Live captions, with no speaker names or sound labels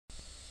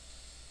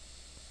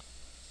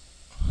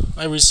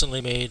I recently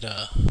made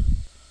a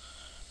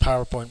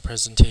PowerPoint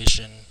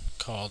presentation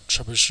called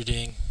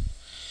Troubleshooting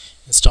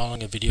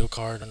Installing a Video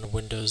Card on a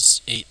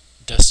Windows 8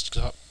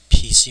 Desktop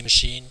PC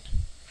machine.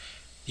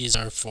 These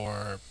are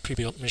for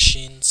pre-built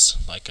machines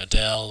like a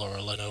Dell or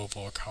a Lenovo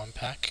or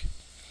Compaq.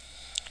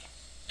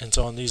 And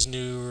so on these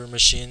newer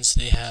machines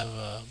they have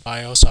a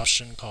BIOS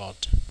option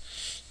called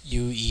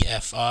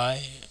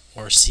UEFI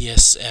or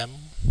CSM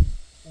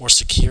or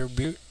Secure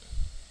Boot.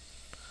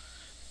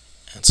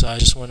 And so I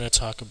just want to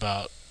talk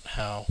about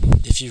how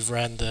if you've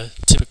ran the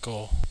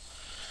typical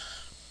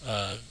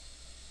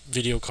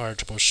video card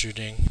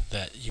troubleshooting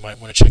that you might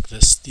want to check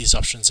these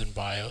options in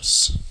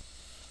BIOS.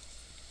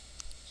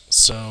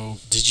 So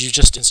did you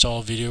just install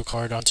a video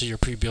card onto your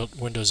pre-built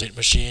Windows 8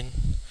 machine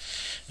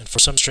and for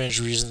some strange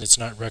reason it's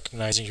not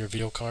recognizing your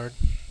video card?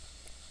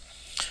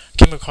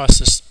 I came across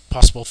this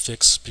possible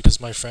fix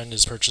because my friend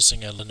is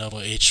purchasing a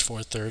Lenovo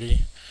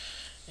H430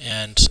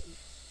 and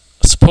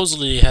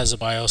supposedly it has a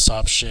BIOS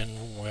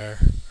option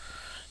where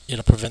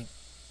it'll prevent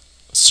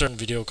certain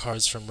video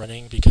cards from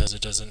running because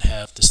it doesn't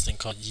have this thing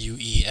called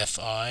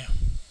UEFI.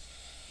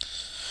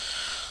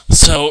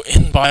 So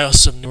in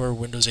BIOS of newer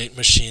Windows 8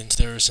 machines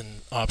there is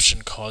an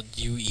option called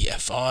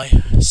UEFI,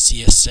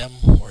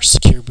 CSM, or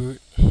Secure Boot.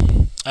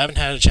 I haven't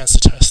had a chance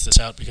to test this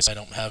out because I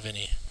don't have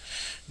any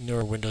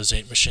newer Windows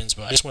 8 machines,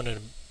 but I just wanted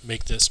to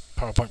make this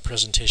PowerPoint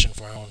presentation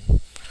for our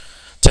own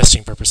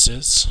testing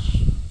purposes.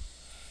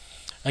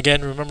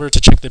 Again, remember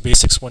to check the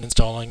basics when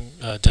installing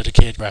a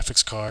dedicated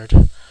graphics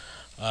card.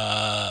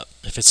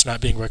 If it's not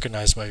being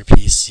recognized by your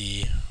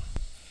PC,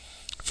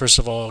 first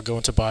of all, go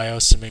into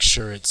BIOS and make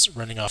sure it's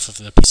running off of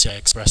the PCI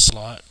Express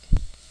slot.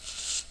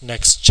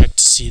 Next, check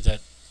to see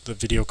that the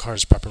video card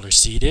is properly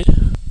seated.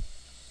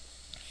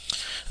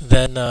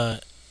 Then,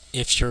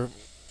 if your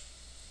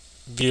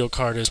video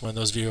card is one of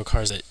those video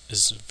cards that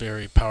is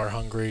very power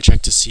hungry,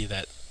 check to see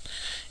that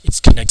it's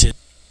connected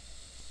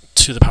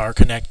to the power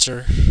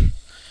connector.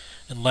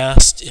 And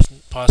last,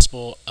 if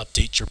possible,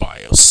 update your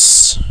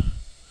BIOS.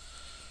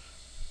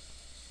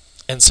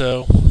 And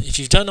so, if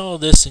you've done all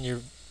of this and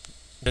your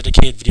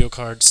dedicated video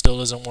card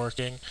still isn't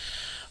working,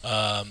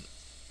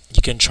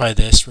 you can try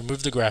this.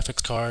 Remove the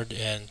graphics card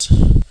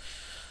and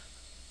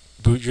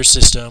boot your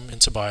system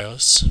into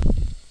BIOS.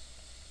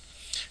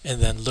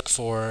 And then look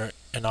for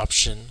an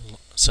option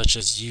such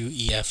as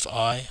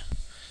UEFI,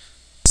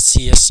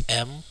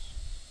 CSM,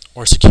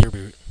 or Secure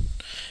Boot.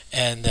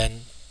 And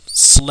then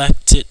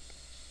select it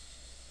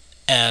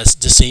as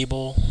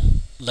Disable,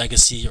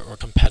 Legacy, or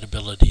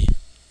Compatibility.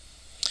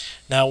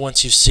 Now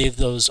once you've saved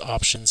those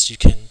options, you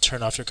can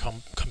turn off your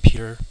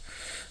computer,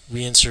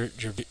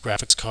 reinsert your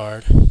graphics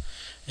card,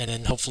 and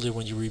then hopefully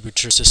when you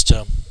reboot your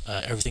system,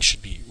 everything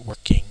should be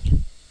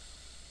working.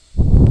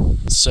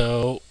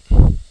 So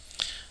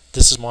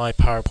this is my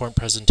PowerPoint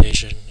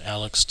presentation,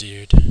 Alex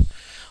Dude.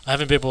 I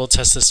haven't been able to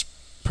test this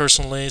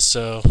personally,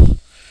 so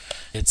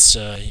it's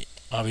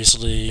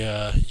obviously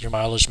your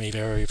mileage may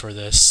vary for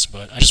this,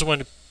 but I just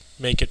wanted to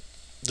make it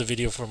the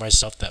video for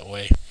myself that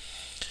way.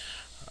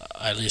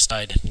 At least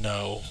I'd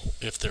know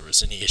if there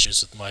was any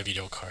issues with my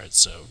video card.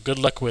 So good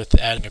luck with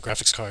adding a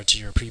graphics card to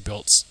your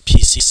pre-built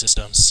PC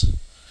systems.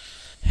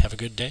 Have a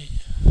good day.